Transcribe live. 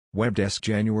Webdesk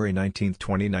January 19,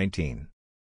 2019.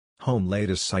 Home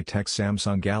latest Sci-Tech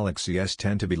Samsung Galaxy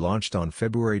S10 to be launched on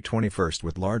February 21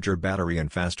 with larger battery and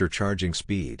faster charging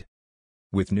speed.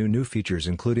 With new features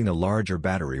including a larger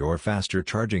battery or faster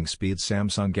charging speed,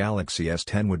 Samsung Galaxy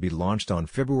S10 would be launched on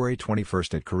February 21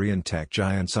 at Korean tech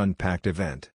giant's Unpacked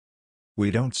event.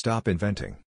 We don't stop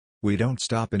inventing. We don't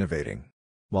stop innovating.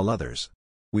 While others,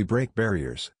 we break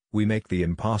barriers, we make the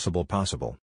impossible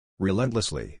possible.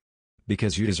 Relentlessly.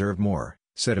 Because you deserve more,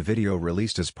 said a video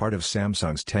released as part of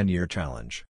Samsung's 10-year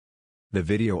challenge. The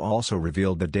video also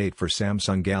revealed the date for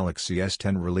Samsung Galaxy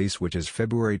S10 release, which is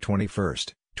February 21,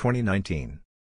 2019.